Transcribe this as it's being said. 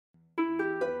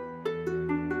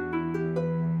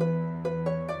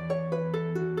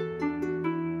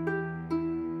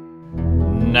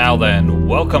Now then,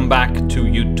 welcome back to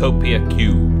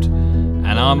Utopia³,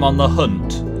 and I'm on the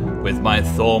hunt with my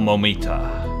thermometer.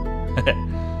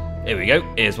 Here we go,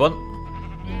 here's one.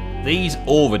 These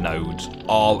aura nodes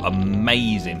are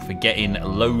amazing for getting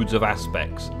loads of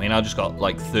aspects. I mean, I just got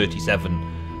like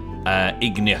 37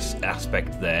 igneous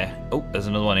aspect there. Oh, there's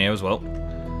another one here as well.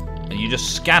 And you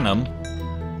just scan them,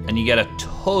 and you get a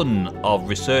ton of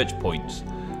research points.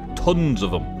 Tons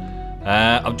of them.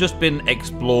 I've just been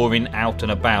exploring out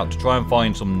and about to try and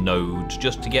find some nodes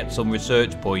just to get some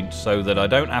research points so that I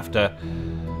don't have to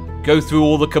go through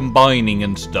all the combining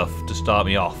and stuff to start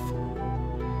me off.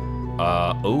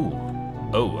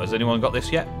 Oh, has anyone got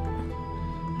this yet?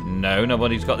 No,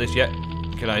 nobody's got this yet.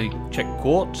 Can I check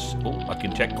quartz? Oh, I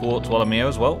can check quartz while I'm here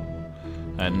as well.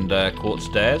 And quartz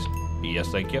stairs. Yes,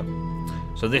 thank you.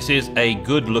 So this is a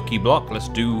good lucky block. Let's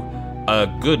do a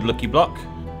good lucky block.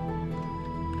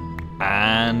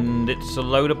 And it's a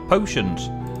load of potions.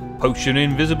 Potion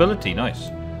invisibility,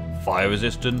 nice. Fire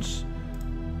resistance,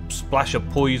 splash of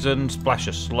poison, splash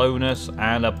of slowness,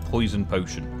 and a poison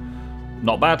potion.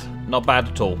 Not bad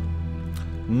at all.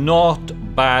 Not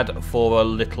bad for a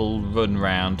little run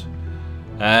round.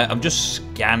 I'm just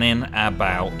scanning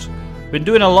about. Been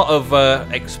doing a lot of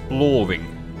exploring.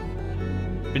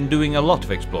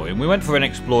 We went for an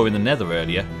explore in the Nether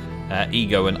earlier,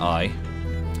 Ego and I.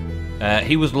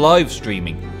 He was live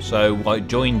streaming, so I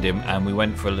joined him and we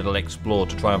went for a little explore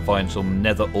to try and find some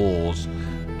nether ores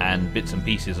and bits and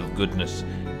pieces of goodness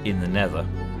in the nether.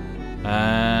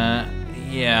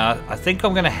 Yeah, I think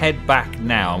I'm going to head back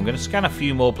now. I'm going to scan a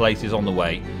few more places on the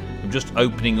way. I'm just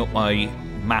opening up my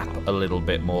map a little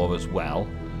bit more as well,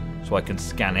 so I can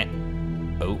scan it.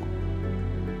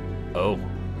 Oh.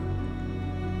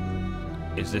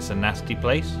 Is this a nasty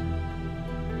place?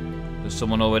 Has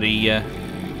someone already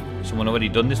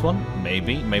done this one?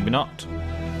 Maybe not.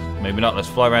 Maybe not. Let's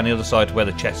fly around the other side to where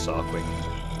the chests are quick.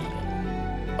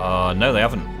 No, they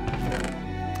haven't.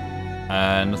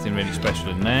 Nothing really special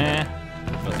in there.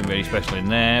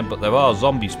 But there are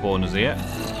zombie spawners here.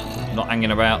 Not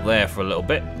hanging about there for a little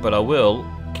bit, but I will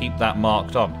keep that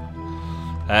marked on.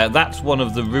 That's one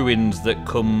of the ruins that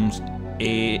comes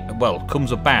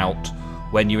about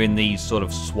when you're in these sort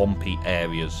of swampy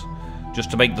areas. Just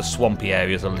to make the swampy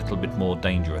areas a little bit more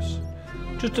dangerous.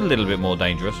 Just a little bit more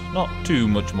dangerous. Not too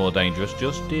much more dangerous,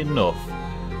 just enough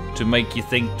to make you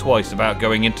think twice about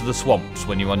going into the swamps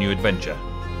when you're on your adventure.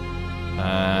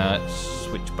 Let's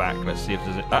switch back. Let's see if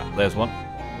there's there's one.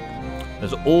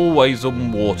 There's always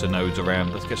some water nodes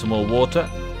around. Let's get some more water.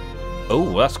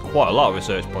 Oh, that's quite a lot of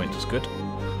research points. That's good.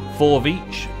 4 of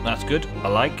each. That's good. I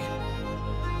like.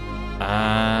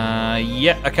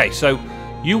 Yeah. Okay, so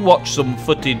you watch some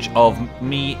footage of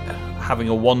me having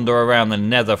a wander around the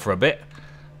nether for a bit,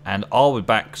 and I'll be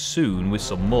back soon with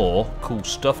some more cool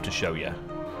stuff to show you.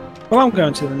 Well, I'm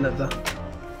going to the nether.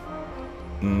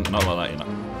 Not like that, you know.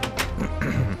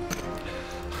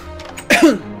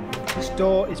 This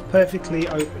door is perfectly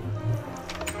open.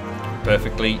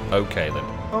 Perfectly okay then.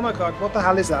 Oh my god, what the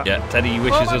hell is that? Yeah, Teddy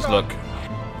wishes us luck.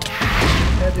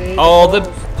 Teddy, the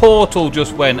portal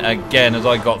just went again as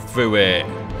I got through it.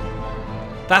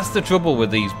 That's the trouble with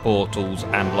these portals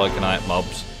and Lycanite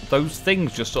mobs. Those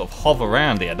things just sort of hover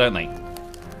around here, don't they?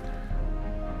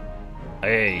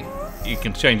 Hey, you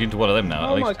can change into one of them now,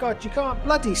 at least. Oh my god, you can't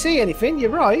bloody see anything,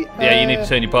 you're right. Yeah, you need to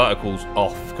turn your particles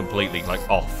off completely, like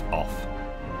off.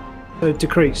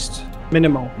 Decreased.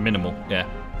 Minimal, yeah.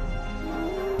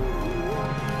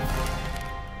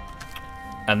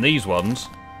 And these ones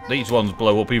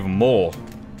blow up even more.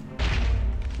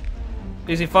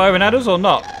 Is he firing at us or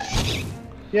not?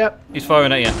 Yep. He's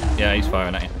firing at you. Yeah, he's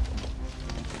firing at you.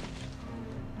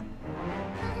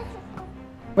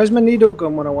 Where's my needle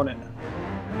gun when I want it?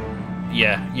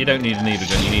 Yeah, you don't need a needle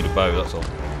gun, you need a bow, that's all.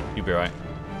 You'll be right.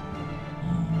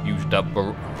 Use the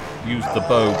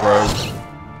bow, bro.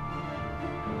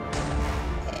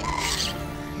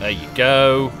 There you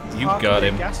go. You got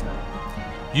him.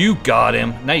 You got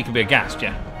him. Now you can be a ghast,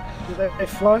 yeah. Do they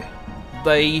fly?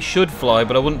 They should fly,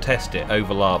 but I wouldn't test it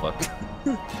over lava.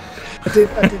 I did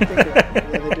think it. Yeah,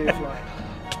 they do fly.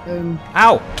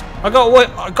 Ow!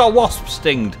 I got wasp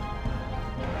stinged.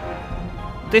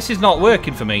 This is not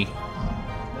working for me.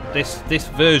 This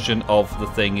version of the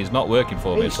thing is not working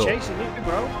for me at all. He's chasing you,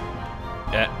 bro.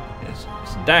 Yeah, it's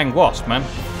a dang wasp, man.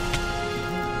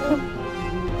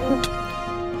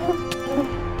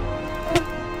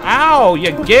 Ow!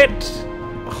 You get.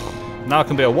 Now I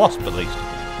can be a wasp at least.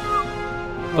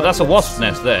 But that's a wasp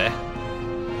nest there.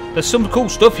 There's some cool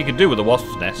stuff you can do with a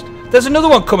wasp's nest. There's another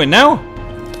one coming now.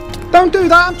 Don't do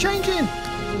that, I'm changing.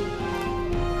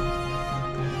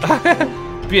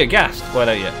 be aghast. Why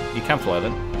don't you? You can fly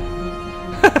then.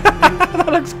 That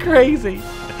looks crazy.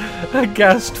 A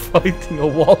ghast fighting a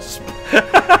wasp.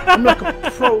 I'm like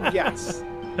a pro gas.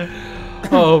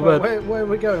 Oh, man. Where are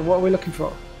we going? What are we looking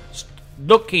for?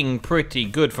 Looking pretty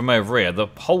good from over here. The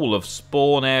whole of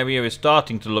spawn area is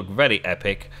starting to look very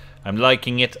epic. I'm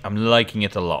liking it. I'm liking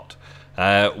it a lot.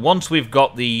 Once we've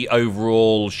got the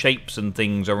overall shapes and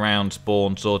things around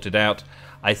spawn sorted out,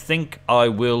 I think I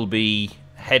will be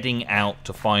heading out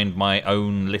to find my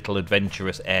own little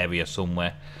adventurous area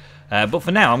somewhere. But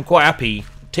for now, I'm quite happy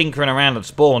tinkering around at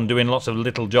spawn, doing lots of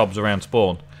little jobs around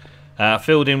spawn.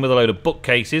 Filled in with a load of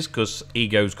bookcases because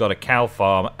Ego's got a cow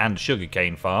farm and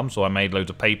sugarcane farm, so I made loads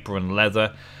of paper and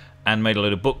leather and made a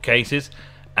load of bookcases.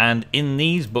 And in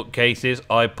these bookcases,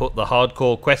 I put the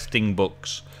hardcore questing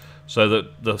books, so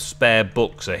that the spare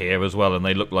books are here as well, and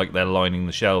they look like they're lining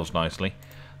the shelves nicely.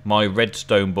 My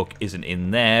redstone book isn't in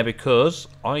there because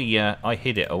I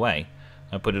hid it away.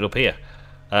 I put it up here.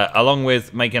 Along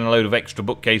with making a load of extra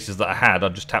bookcases that I had, I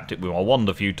just tapped it with my wand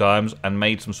a few times and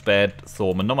made some spared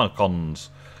Thaumanomicons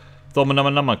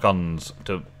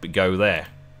to go there.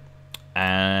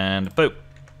 And boop.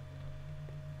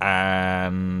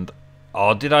 And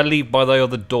oh, did I leave by the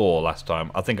other door last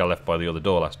time? I think I left by the other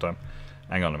door last time.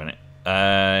 Hang on a minute.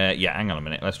 Yeah, hang on a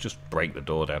minute. Let's just break the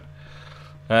door down.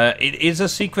 It is a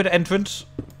secret entrance.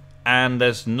 And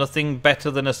there's nothing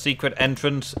better than a secret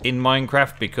entrance in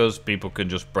Minecraft because people can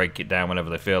just break it down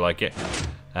whenever they feel like it.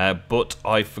 But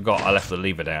I forgot I left the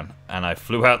lever down, and I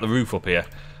flew out the roof up here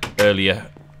earlier.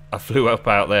 I flew up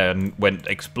out there and went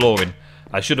exploring.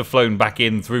 I should have flown back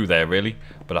in through there really,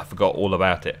 but I forgot all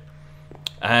about it.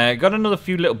 Got another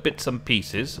few little bits and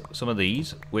pieces, some of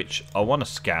these, which I want to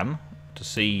scan to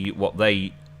see what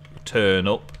they turn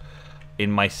up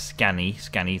in my scanny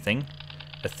thing.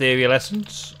 Ethereal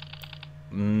essence.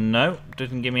 No,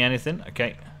 doesn't give me anything.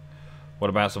 Okay. What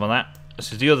about some of that?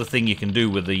 This is the other thing you can do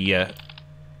with the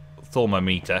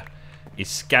thermometer, is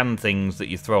scan things that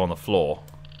you throw on the floor.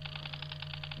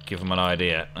 Give them an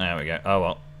idea. There we go. Oh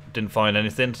well, didn't find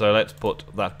anything, so let's put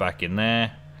that back in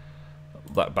there.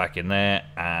 That back in there,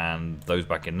 and those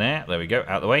back in there. There we go,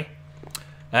 out of the way.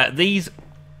 These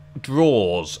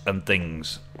drawers and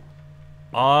things,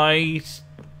 I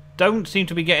don't seem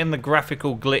to be getting the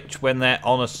graphical glitch when they're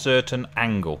on a certain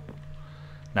angle.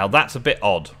 Now that's a bit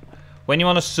odd. When you're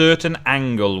on a certain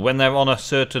angle, when they're on a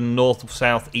certain north,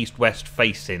 south, east, west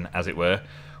facing, as it were,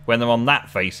 when they're on that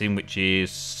facing, which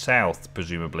is south,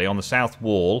 presumably, on the south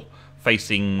wall,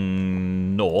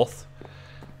 facing north,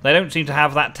 they don't seem to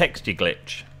have that texture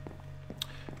glitch.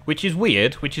 Which is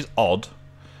weird, which is odd.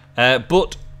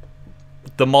 But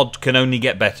the mod can only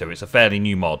get better. It's a fairly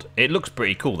new mod. It looks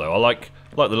pretty cool, though. I like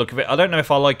the look of it. I don't know if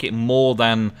I like it more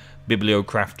than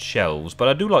Bibliocraft shelves, but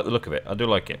I do like the look of it. I do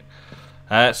like it.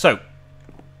 So,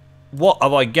 what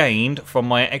have I gained from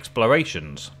my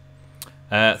explorations?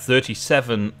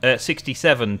 67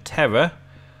 terra,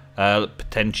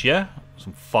 potentia,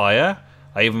 some fire.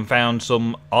 I even found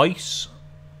some ice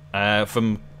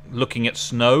from looking at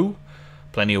snow.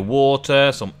 Plenty of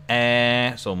water, some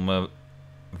air, some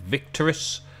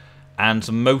victorous, and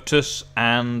some motus,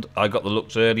 and I got the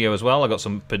looks earlier as well. I got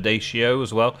some pedatio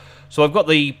as well. So I've got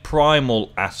the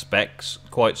primal aspects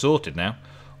quite sorted now.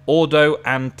 Ordo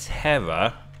and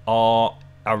terra are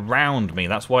around me.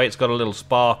 That's why it's got a little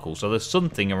sparkle. So there's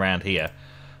something around here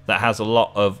that has a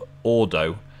lot of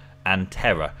ordo and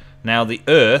terra. Now the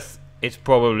earth, it's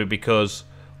probably because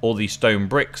all these stone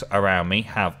bricks around me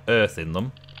have earth in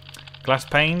them. Glass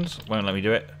panes, won't let me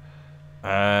do it.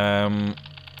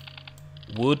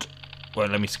 Wood,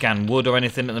 won't let me scan wood or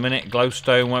anything at the minute.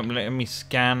 Glowstone won't let me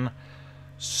scan.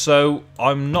 So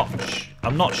I'm not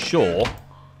sure.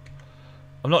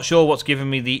 I'm not sure what's giving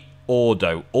me the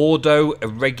ordo. Ordo,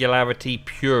 irregularity,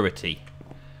 purity.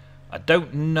 I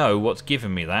don't know what's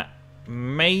giving me that.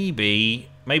 Maybe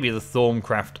the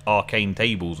Thaumcraft arcane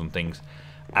tables and things.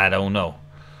 I don't know.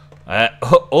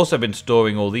 Also been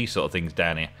storing all these sort of things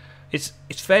down here. It's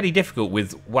fairly difficult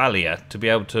with Walia to be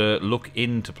able to look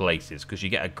into places because you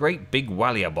get a great big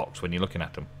Walia box when you're looking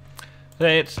at them.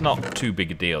 It's not too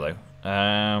big a deal though.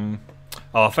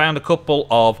 Oh, I found a couple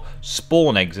of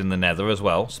spawn eggs in the nether as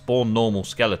well. Spawn normal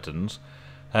skeletons.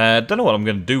 Don't know what I'm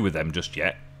going to do with them just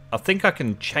yet. I think I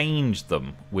can change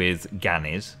them with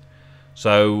Gannies.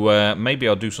 So maybe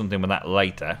I'll do something with that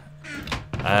later.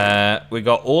 We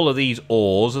got all of these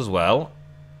ores as well.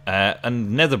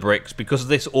 And nether bricks, because of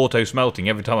this auto smelting,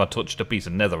 every time I touched a piece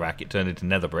of netherrack it turned into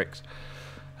nether bricks.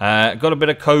 Got a bit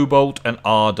of cobalt and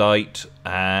ardite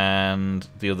and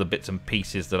the other bits and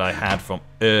pieces that I had from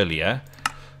earlier.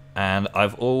 And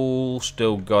I've all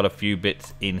still got a few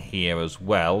bits in here as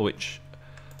well, which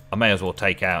I may as well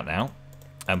take out now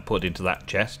and put into that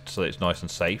chest so that it's nice and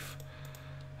safe.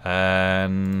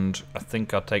 And I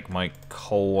think I'll take my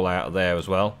coal out of there as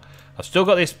well. I've still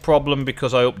got this problem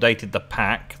because I updated the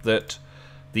pack that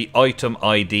the item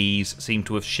IDs seem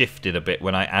to have shifted a bit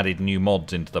when I added new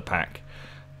mods into the pack.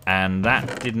 And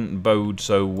that didn't bode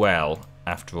so well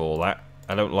after all that.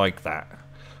 I don't like that.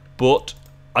 But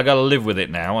I gotta live with it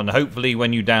now, and hopefully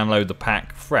when you download the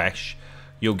pack fresh,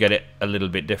 you'll get it a little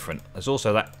bit different. There's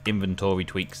also that inventory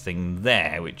tweaks thing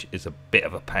there, which is a bit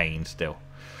of a pain still.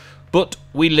 But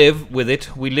we live with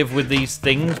it. We live with these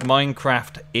things.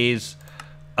 Minecraft is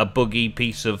a buggy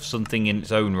piece of something in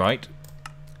its own right.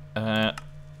 Thank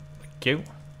you.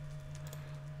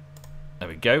 There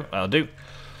we go. That'll do.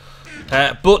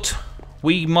 But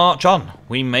we march on.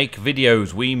 We make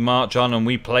videos. We march on and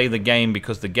we play the game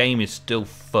because the game is still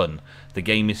fun. The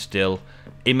game is still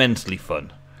immensely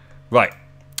fun. Right.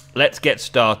 Let's get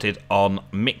started on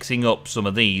mixing up some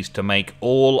of these to make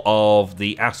all of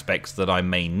the aspects that I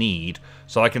may need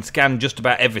so I can scan just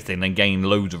about everything and gain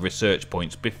loads of research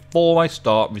points before I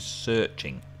start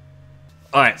researching.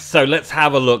 Alright, so let's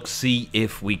have a look, see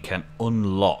if we can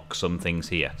unlock some things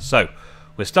here. So,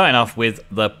 we're starting off with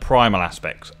the primal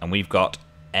aspects, and we've got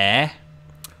air,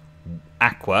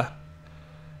 aqua,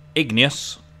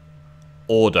 igneous,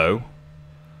 ordo,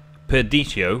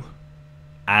 perditio,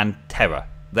 and terra.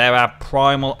 There are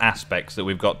primal aspects that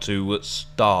we've got to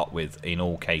start with in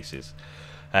all cases.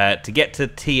 To get to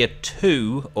tier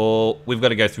 2, or we've got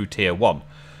to go through tier 1.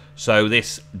 So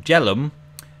this gellum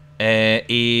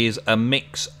is a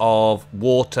mix of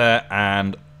water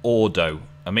and ordo.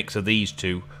 A mix of these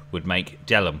two would make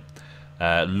gellum.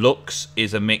 Lux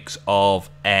is a mix of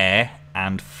air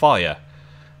and fire.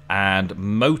 And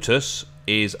motus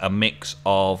is a mix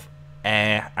of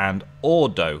air and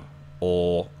ordo,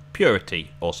 or purity,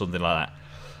 or something like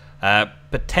that.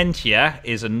 Potentia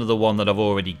is another one that I've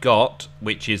already got,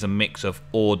 which is a mix of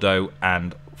ordo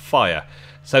and fire.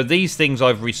 So these things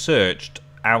I've researched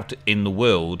out in the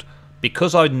world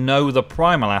because I know the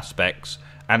primal aspects,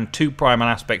 and two primal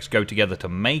aspects go together to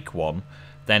make one,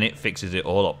 then it fixes it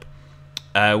all up.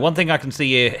 One thing I can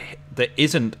see here that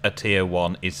isn't a tier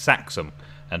 1 is Saxum,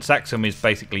 and Saxum is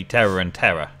basically terra and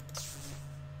terra,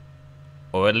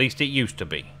 or at least it used to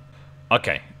be.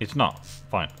 Okay, it's not.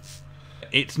 Fine.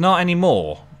 It's not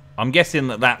anymore. I'm guessing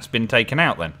that that's been taken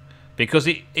out then. Because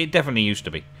it definitely used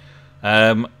to be.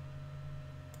 Air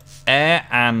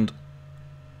and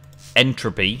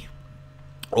entropy,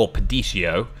 or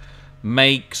perditio,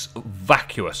 makes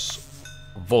vacuous.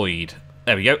 Void.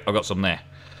 There we go. I've got some there.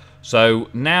 So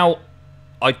now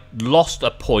I lost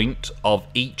a point of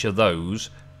each of those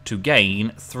to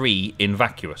gain 3 in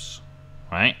vacuous.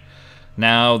 Right?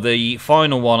 Now, the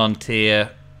final one on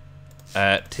tier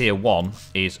 1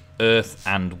 is earth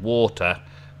and water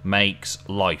makes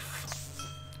life.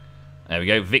 There we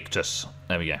go, Victus.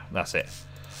 There we go, that's it.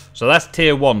 So that's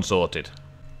tier 1 sorted.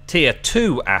 Tier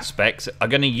 2 aspects are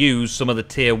going to use some of the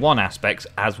tier 1 aspects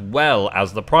as well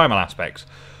as the primal aspects.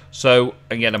 So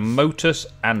I get a motus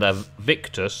and a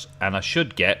victus, and I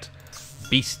should get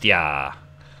bestia.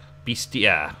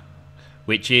 Bestia,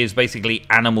 which is basically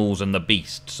animals and the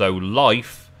beast. So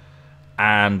life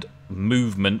and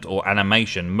movement or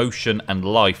animation, motion and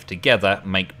life together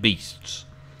make beasts.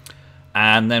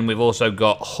 And then we've also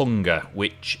got hunger,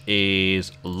 which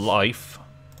is life.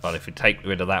 Well, if we take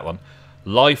rid of that one,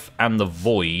 life and the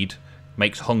void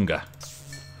makes hunger.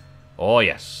 Oh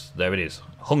yes, there it is.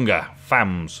 Hunger,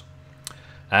 fams.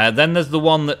 Then there's the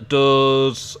one that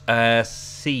does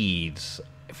seeds,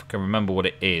 if I can remember what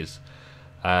it is.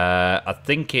 I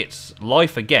think it's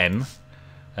life again,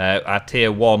 our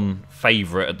tier 1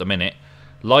 favourite at the minute.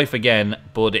 Life again,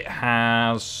 but it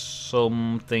has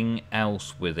something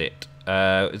else with it.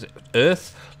 Is it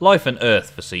earth? Life and earth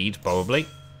for seeds, probably.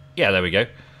 Yeah, there we go.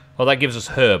 Well, that gives us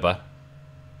herba.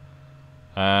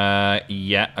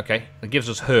 Yeah, okay. That gives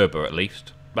us herba at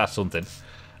least. That's something.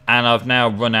 And I've now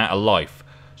run out of life.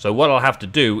 So what I'll have to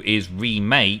do is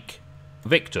remake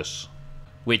Victus,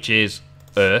 which is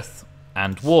earth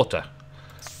and water.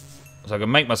 So I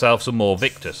can make myself some more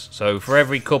Victus. So for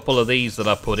every couple of these that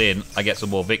I put in, I get some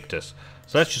more Victus.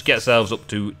 So let's just get ourselves up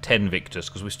to 10 Victus,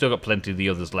 because we've still got plenty of the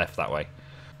others left that way.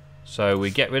 So we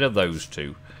get rid of those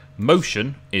two.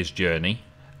 Motion is journey,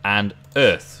 and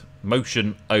earth.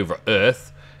 Motion over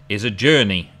earth is a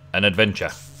journey, an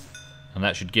adventure. And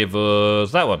that should give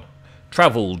us that one.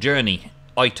 Travel, journey,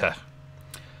 iter.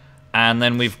 And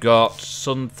then we've got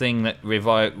something that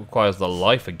requires the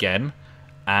life again,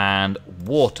 and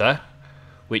water,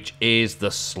 which is the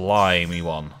slimy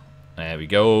one. There we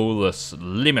go, the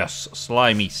limous,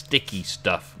 slimy, sticky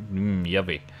stuff.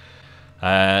 Yummy.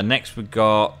 Next we've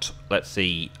got, let's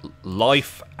see,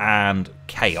 life and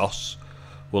chaos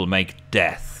will make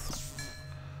death.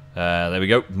 There we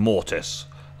go, mortis.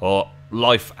 Or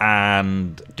life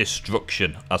and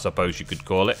destruction, I suppose you could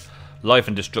call it. Life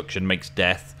and destruction makes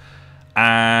death.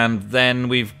 And then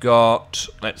we've got,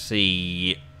 let's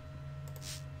see,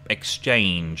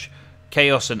 exchange.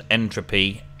 Chaos and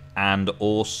entropy, and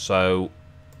also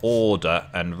order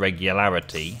and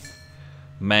regularity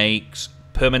makes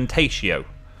permentatio,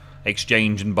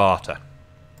 exchange and barter.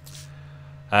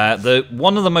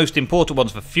 One of the most important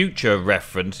ones for future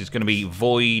reference is going to be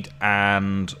void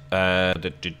and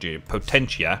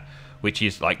potentia, which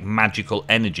is like magical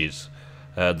energies.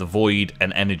 The void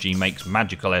and energy makes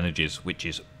magical energies, which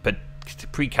is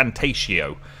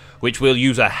precantatio, which we'll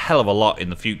use a hell of a lot in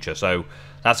the future. So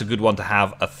that's a good one to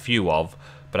have a few of.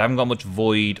 But I haven't got much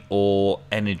void or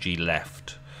energy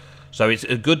left. So it's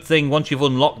a good thing once you've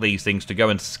unlocked these things to go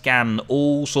and scan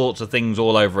all sorts of things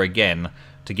all over again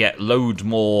to get loads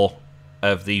more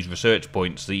of these research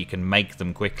points so you can make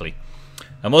them quickly.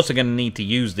 I'm also going to need to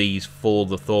use these for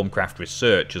the Thaumcraft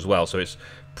research as well, so it's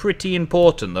pretty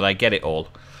important that I get it all.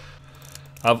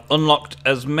 I've unlocked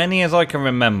as many as I can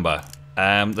remember.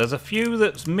 There's a few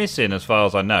that's missing as far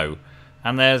as I know.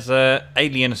 And there's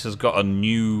Alienus has got a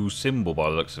new symbol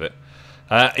by the looks of it.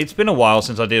 It's been a while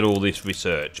since I did all this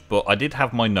research, but I did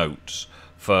have my notes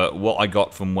for what I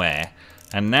got from where.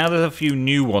 And now there's a few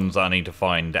new ones that I need to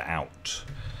find out.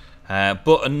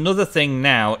 But another thing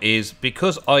now is,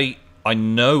 because I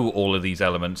know all of these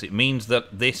elements, it means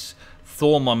that this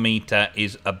thermometer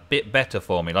is a bit better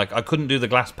for me. Like, I couldn't do the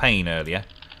glass pane earlier.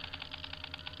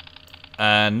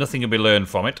 Nothing can be learned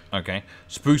from it. Okay.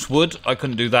 Spruce wood, I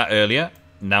couldn't do that earlier.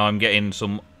 Now I'm getting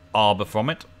some arbor from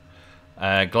it.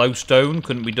 Glowstone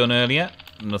couldn't be done earlier.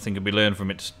 Nothing can be learned from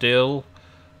it still.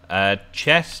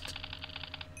 Chest,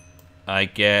 I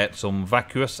get some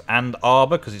vacuous and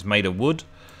arbor because it's made of wood.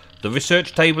 The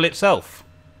research table itself.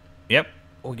 Yep.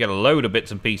 We get a load of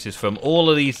bits and pieces from all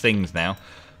of these things now.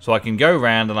 So I can go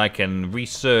around and I can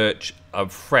research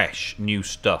fresh new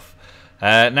stuff.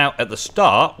 Now, at the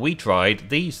start, we tried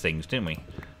these things, didn't we? So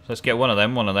let's get one of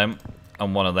them,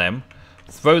 and one of them.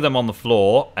 Throw them on the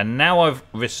floor, and now I've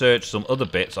researched some other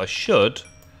bits. I should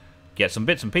get some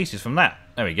bits and pieces from that.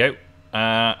 There we go.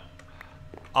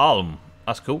 Alum.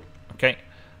 That's cool. Okay.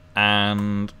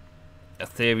 And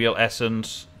ethereal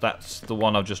essence. That's the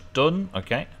one I've just done.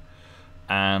 Okay.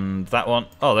 And that one.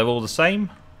 Oh, they're all the same?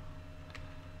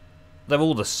 They're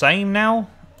all the same now?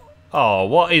 Oh,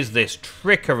 what is this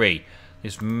trickery?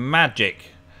 It's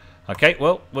magic. Okay,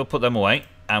 well, we'll put them away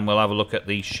and we'll have a look at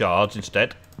these shards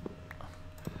instead.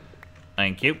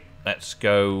 Thank you. Let's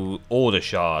go order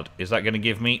shard. Is that going to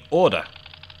give me order?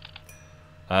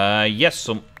 Yes,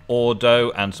 some ordo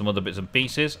and some other bits and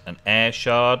pieces. An air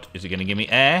shard. Is it going to give me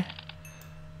air?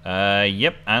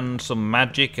 Yep, and some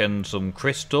magic and some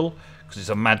crystal, because it's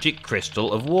a magic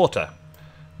crystal of water.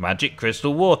 Magic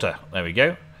crystal water. There we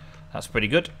go. That's pretty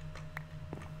good.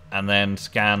 And then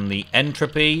scan the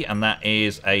entropy, and that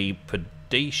is a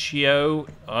podatio.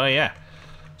 Oh yeah.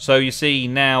 So you see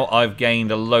now I've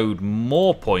gained a load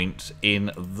more points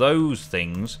in those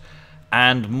things,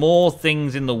 and more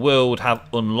things in the world have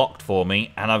unlocked for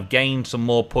me, and I've gained some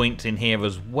more points in here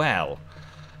as well.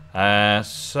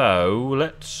 So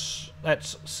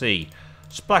let's see.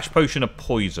 Splash potion of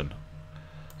poison.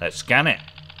 Let's scan it.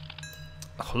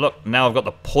 Oh, look, now I've got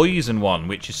the poison one,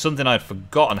 which is something I'd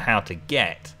forgotten how to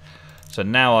get. So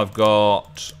now I've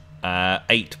got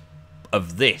 8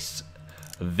 of this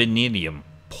vanillium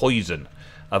poison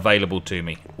available to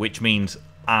me, which means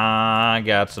I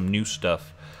got some new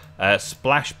stuff.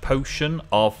 Splash potion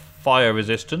of fire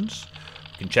resistance.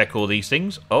 You can check all these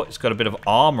things. Oh, it's got a bit of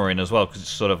armor in as well, because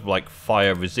it's sort of like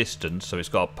fire resistance, so it's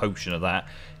got a potion of that.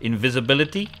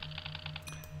 Invisibility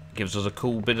gives us a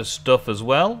cool bit of stuff as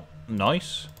well.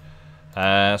 Nice.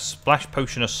 Splash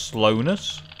potion of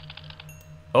slowness.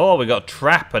 Oh, we got a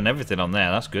trap and everything on there.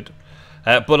 That's good.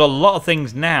 But a lot of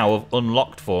things now have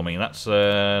unlocked for me. That's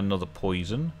another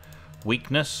poison.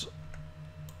 Weakness.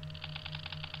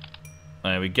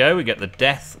 There we go. We get the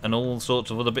death and all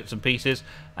sorts of other bits and pieces.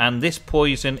 And this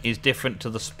poison is different to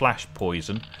the splash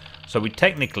poison. So we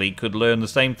technically could learn the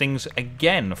same things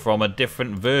again from a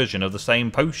different version of the same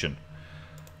potion,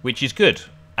 which is good.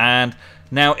 And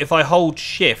now if I hold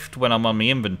shift when I'm on my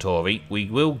inventory, we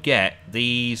will get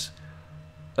these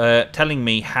telling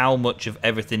me how much of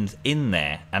everything's in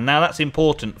there, and now that's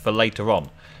important for later on.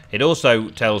 It also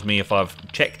tells me if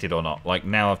I've checked it or not. Like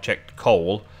now I've checked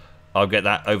coal, I'll get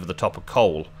that over the top of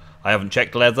coal. I haven't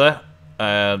checked leather,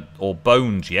 or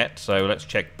bones yet, so let's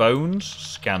check bones,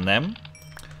 scan them.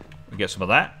 We get some of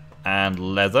that, and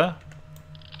leather.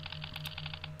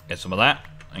 Get some of that,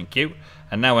 thank you.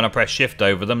 And now when I press shift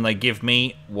over them, they give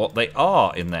me what they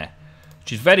are in there,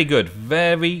 which is very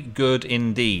good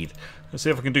indeed. Let's see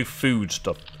if I can do food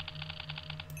stuff.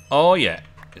 Oh yeah,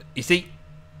 you see,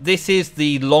 this is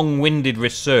the long-winded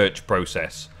research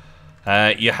process.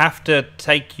 You have to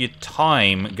take your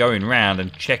time going around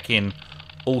and checking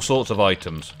all sorts of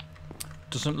items.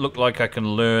 Doesn't look like I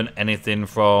can learn anything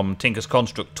from Tinker's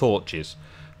Construct torches.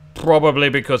 Probably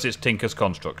because it's Tinker's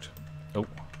Construct. Oh.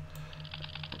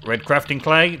 Red crafting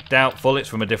clay, doubtful, it's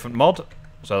from a different mod.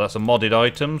 So that's a modded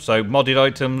item. So modded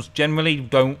items generally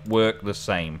don't work the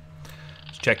same.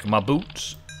 Let's check my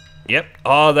boots. Yep.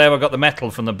 Oh, there I got the metal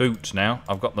from the boots now.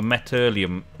 I've got the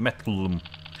metallum,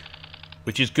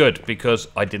 which is good because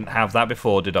I didn't have that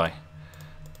before, did I?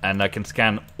 And I can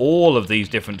scan all of these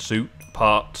different suit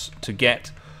parts to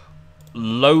get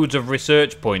loads of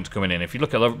research points coming in. If you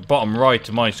look at the bottom right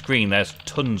of my screen, there's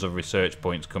tons of research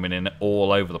points coming in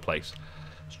all over the place.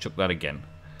 Let's chuck that again.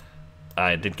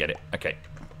 I did get it. Okay.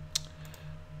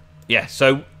 Yeah,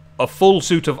 so a full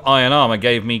suit of iron armor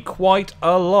gave me quite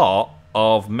a lot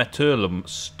of metallum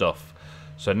stuff.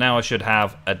 So now I should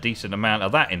have a decent amount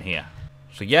of that in here.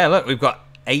 So yeah, look, we've got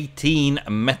 18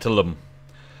 metallum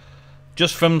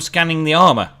just from scanning the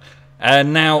armor.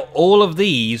 And now all of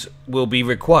these will be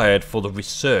required for the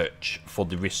research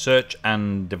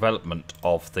and development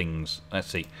of things. Let's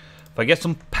see. If I get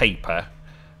some paper,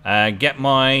 get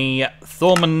my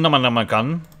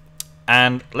Thaumcraft,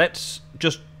 and let's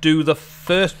just do the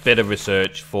first bit of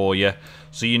research for you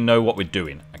so you know what we're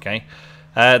doing, okay?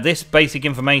 This basic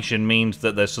information means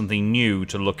that there's something new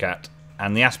to look at,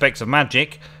 and the aspects of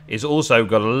magic is also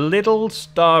got a little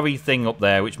starry thing up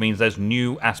there, which means there's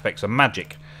new aspects of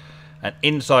magic. And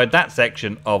inside that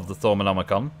section of the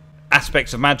Thaumcraft,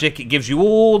 aspects of magic, it gives you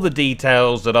all the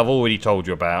details that I've already told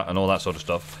you about and all that sort of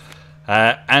stuff.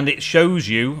 And it shows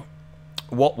you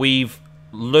what we've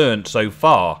learned so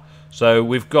far. So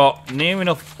we've got near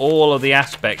enough all of the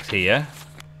aspects here.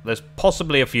 There's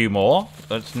possibly a few more.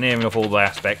 That's near enough all the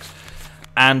aspects.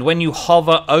 And when you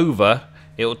hover over,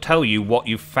 it will tell you what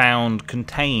you found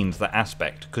contains that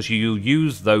aspect, because you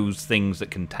use those things that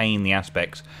contain the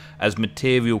aspects as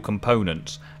material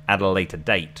components at a later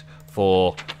date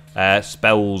for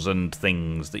spells and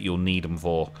things that you'll need them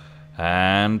for,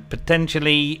 and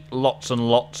potentially lots and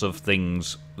lots of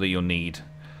things that you'll need.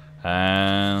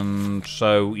 And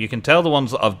so you can tell the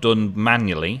ones that I've done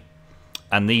manually,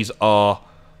 and these are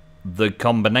the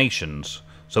combinations.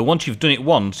 So once you've done it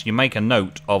once, you make a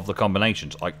note of the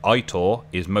combinations. Like Itor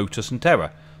is Motus and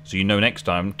Terra, so you know next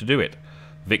time to do it.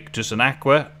 Victus and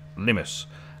Aqua, Limus.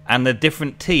 And the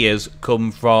different tiers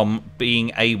come from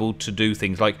being able to do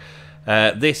things like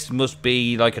this must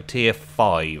be like a tier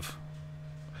 5,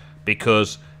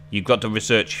 because you've got to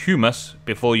research humus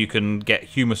before you can get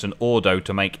humus and ordo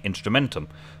to make instrumentum.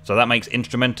 So that makes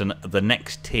instrumentum the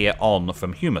next tier on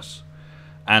from humus.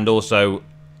 And also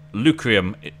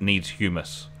Lucrium, it needs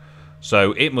humus,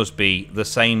 so it must be the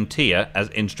same tier as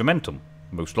instrumentum,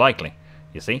 most likely,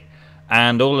 you see.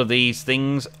 And all of these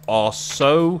things are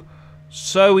so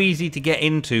easy to get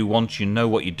into once you know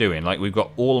what you're doing. Like, we've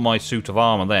got all of my suit of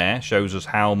armor there, shows us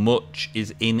how much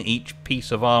is in each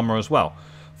piece of armor as well.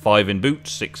 5 in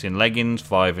boots, 6 in leggings,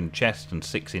 5 in chest, and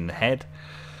 6 in the head.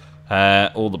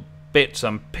 All the bits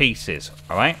and pieces,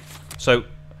 alright? So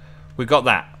we've got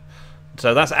that.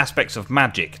 So that's aspects of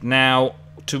magic. Now,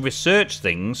 to research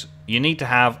things, you need to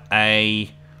have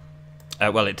a...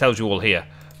 well, it tells you all here.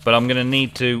 But I'm going to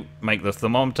need to make the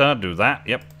thermometer, do that.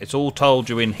 Yep, it's all told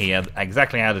you in here,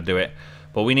 exactly how to do it.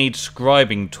 But we need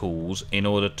scribing tools in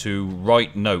order to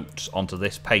write notes onto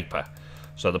this paper.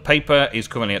 So the paper is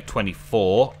currently at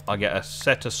 24. I get a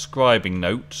set of scribing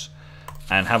notes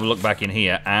and have a look back in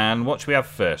here. And what should we have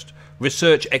first?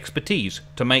 Research expertise,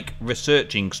 to make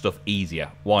researching stuff easier.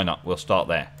 Why not? We'll start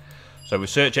there. So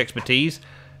research expertise,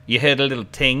 you heard a little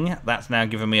ting. That's now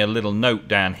giving me a little note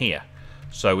down here.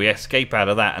 So we escape out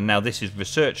of that, and now this is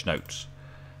research notes.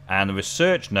 And the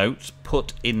research notes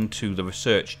put into the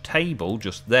research table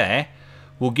just there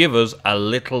will give us a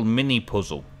little mini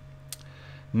puzzle.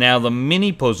 Now the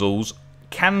mini puzzles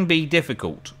can be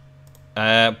difficult,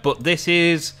 but this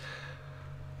is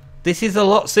a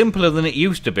lot simpler than it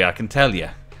used to be, I can tell you.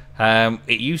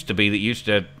 It used to be that you used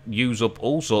to use up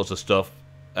all sorts of stuff,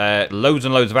 loads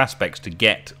and loads of aspects to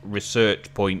get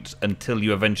research points until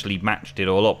you eventually matched it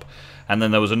all up. And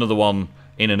then there was another one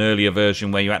in an earlier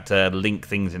version where you had to link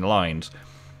things in lines.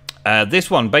 This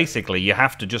one, basically, you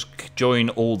have to just join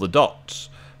all the dots.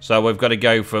 So we've got to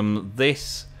go from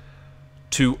this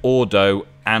to Ordo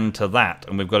and to that,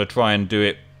 and we've got to try and do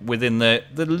it within the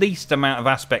least amount of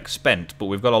aspects spent, but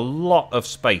we've got a lot of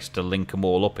space to link them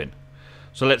all up in.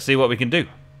 So let's see what we can do.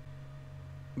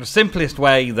 The simplest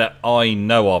way that I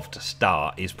know of to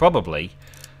start is probably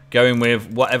going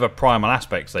with whatever primal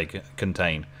aspects they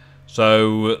contain.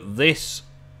 So this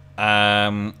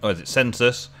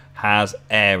census has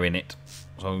air in it.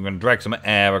 So I'm going to drag some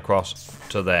air across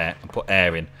to there and put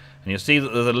air in. And you'll see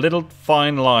that there's a little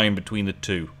fine line between the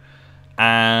two.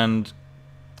 And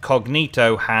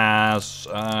Cognito has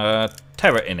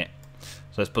terra in it.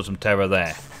 So let's put some terra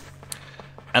there.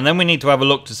 And then we need to have a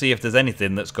look to see if there's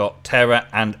anything that's got terra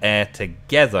and air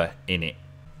together in it.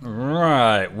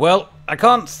 Right, well, I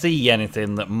can't see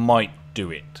anything that might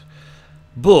do it.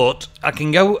 But I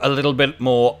can go a little bit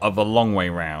more of a long way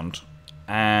round.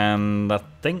 And I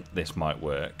think this might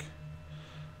work.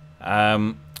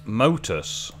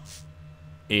 Motus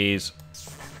is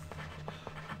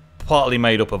partly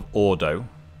made up of Ordo.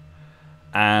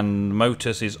 And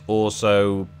Motus is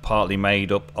also partly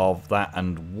made up of that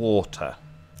and water.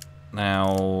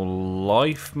 Now,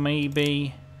 life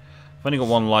maybe? I've only got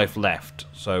one life left,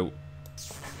 so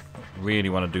I really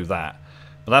want to do that.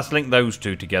 But that's linked those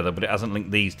two together, but it hasn't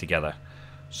linked these together.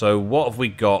 So what have we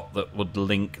got that would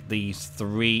link these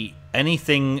three?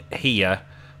 Anything here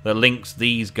that links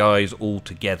these guys all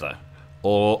together,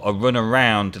 or a run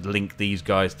around to link these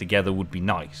guys together would be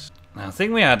nice. Now, I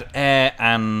think we had air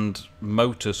and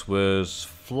Motus was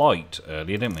flight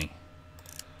earlier, didn't we?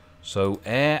 So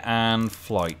air and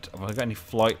flight. Have I got any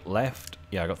flight left?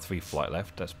 Yeah, I got 3 flight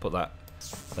left. Let's put that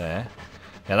there.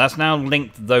 Yeah, that's now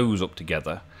linked those up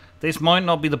together. This might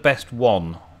not be the best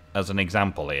one as an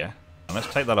example here. And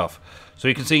let's take that off. So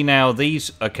you can see now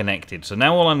these are connected. So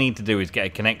now all I need to do is get a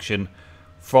connection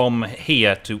from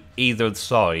here to either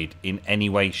side in any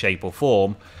way, shape or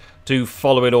form to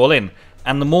follow it all in.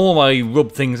 And the more I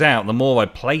rub things out, the more I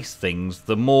place things,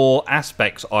 the more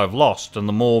aspects I've lost and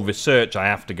the more research I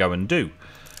have to go and do.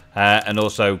 And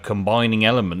also combining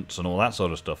elements and all that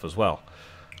sort of stuff as well.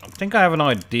 I think I have an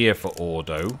idea for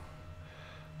Ordo.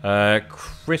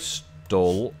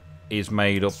 Crystal is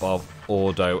made up of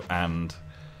Ordo and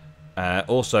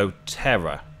also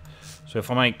Terra. So if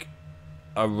I make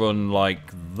a run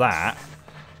like that,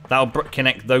 that'll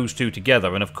connect those two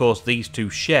together. And of course these two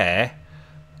share...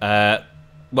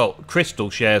 well, Crystal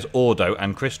shares Ordo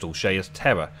and Crystal shares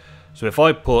Terra. So if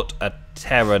I put a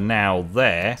Terra now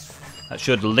there, that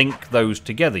should link those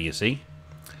together, you see.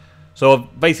 So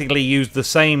I've basically used the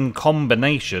same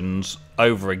combinations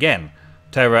over again.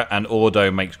 Terra and Ordo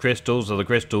makes crystals, so the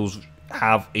crystals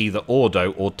have either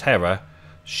Ordo or Terra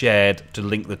shared to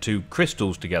link the two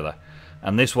crystals together.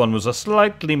 And this one was a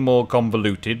slightly more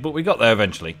convoluted, but we got there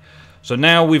eventually. So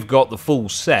now we've got the full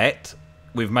set.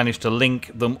 We've managed to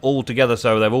link them all together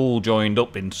so they're all joined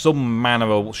up in some manner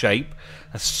or shape.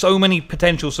 There's so many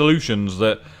potential solutions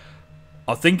that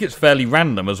I think it's fairly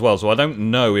random as well, so I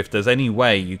don't know if there's any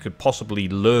way you could possibly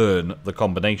learn the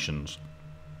combinations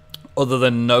other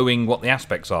than knowing what the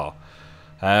aspects are.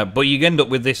 But you end up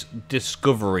with this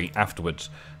discovery afterwards.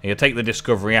 You take the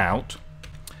discovery out,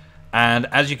 and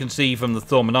as you can see from the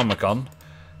Thaumanomicon,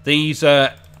 these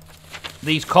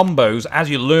combos, as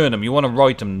you learn them, you want to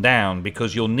write them down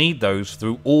because you'll need those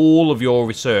through all of your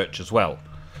research as well.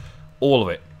 All of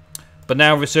it. But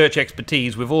now research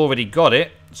expertise, we've already got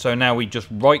it. So now we just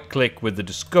right click with the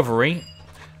discovery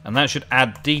and that should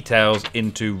add details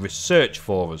into research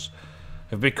for us.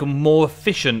 We've become more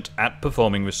efficient at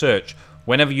performing research.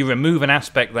 Whenever you remove an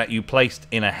aspect that you placed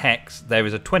in a hex, there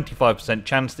is a 25%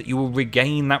 chance that you will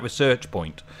regain that research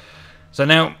point. So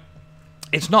now,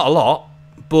 it's not a lot.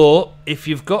 But if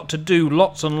you've got to do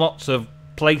lots and lots of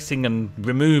placing and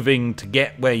removing to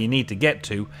get where you need to get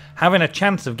to, having a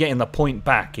chance of getting the point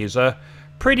back is a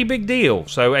pretty big deal.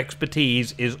 So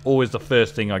expertise is always the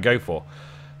first thing I go for.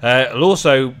 It'll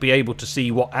also be able to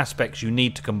see what aspects you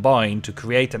need to combine to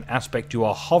create an aspect you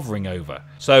are hovering over.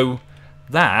 So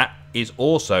that is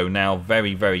also now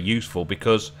very, very useful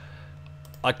because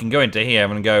I can go into here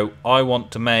and go, I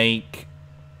want to make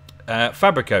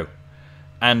Fabrico.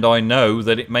 And I know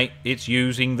that it's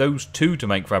using those two to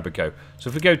make Fabrico. So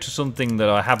if we go to something that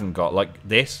I haven't got, like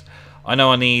this, I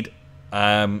know I need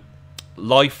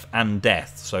life and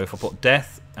death. So if I put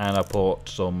death and I put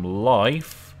some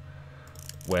life,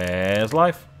 where's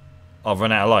life? I've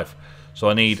run out of life. So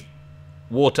I need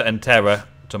water and terra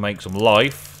to make some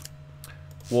life.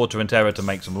 Water and terra to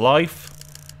make some life.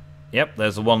 Yep,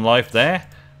 there's the one life there.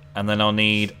 And then I'll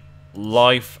need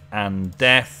life and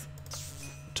death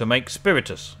to make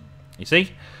Spiritus. You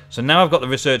see? So now I've got the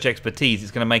research expertise,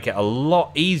 it's going to make it a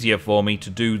lot easier for me to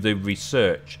do the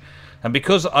research. And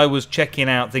because I was checking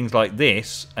out things like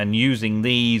this and using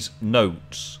these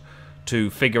notes to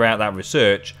figure out that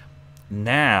research,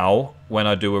 now when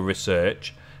I do a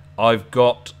research, I've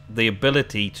got the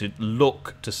ability to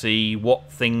look to see what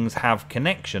things have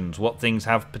connections, what things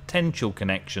have potential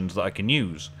connections that I can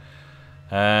use.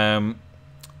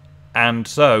 And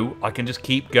so I can just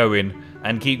keep going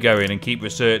and keep going and keep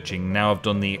researching. Now I've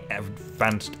done the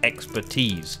advanced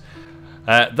expertise.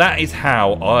 That is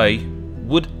how I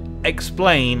would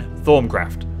explain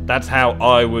Thaumcraft. That's how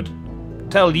I would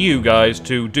tell you guys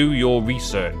to do your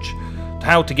research.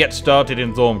 How to get started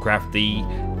in Thaumcraft, the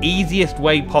easiest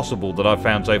way possible that I've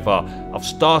found so far. I've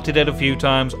started it a few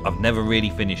times, I've never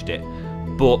really finished it.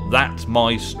 But that's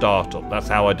my startup, that's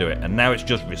how I do it. And now it's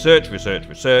just research, research,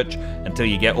 research, until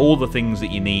you get all the things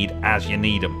that you need as you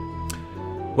need them.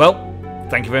 Well,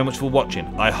 thank you very much for watching.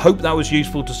 I hope that was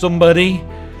useful to somebody.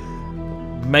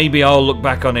 Maybe I'll look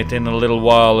back on it in a little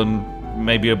while and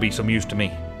maybe it'll be some use to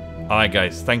me. Alright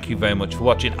guys, thank you very much for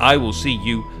watching. I will see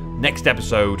you next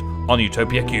episode on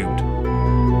Utopia Cubed.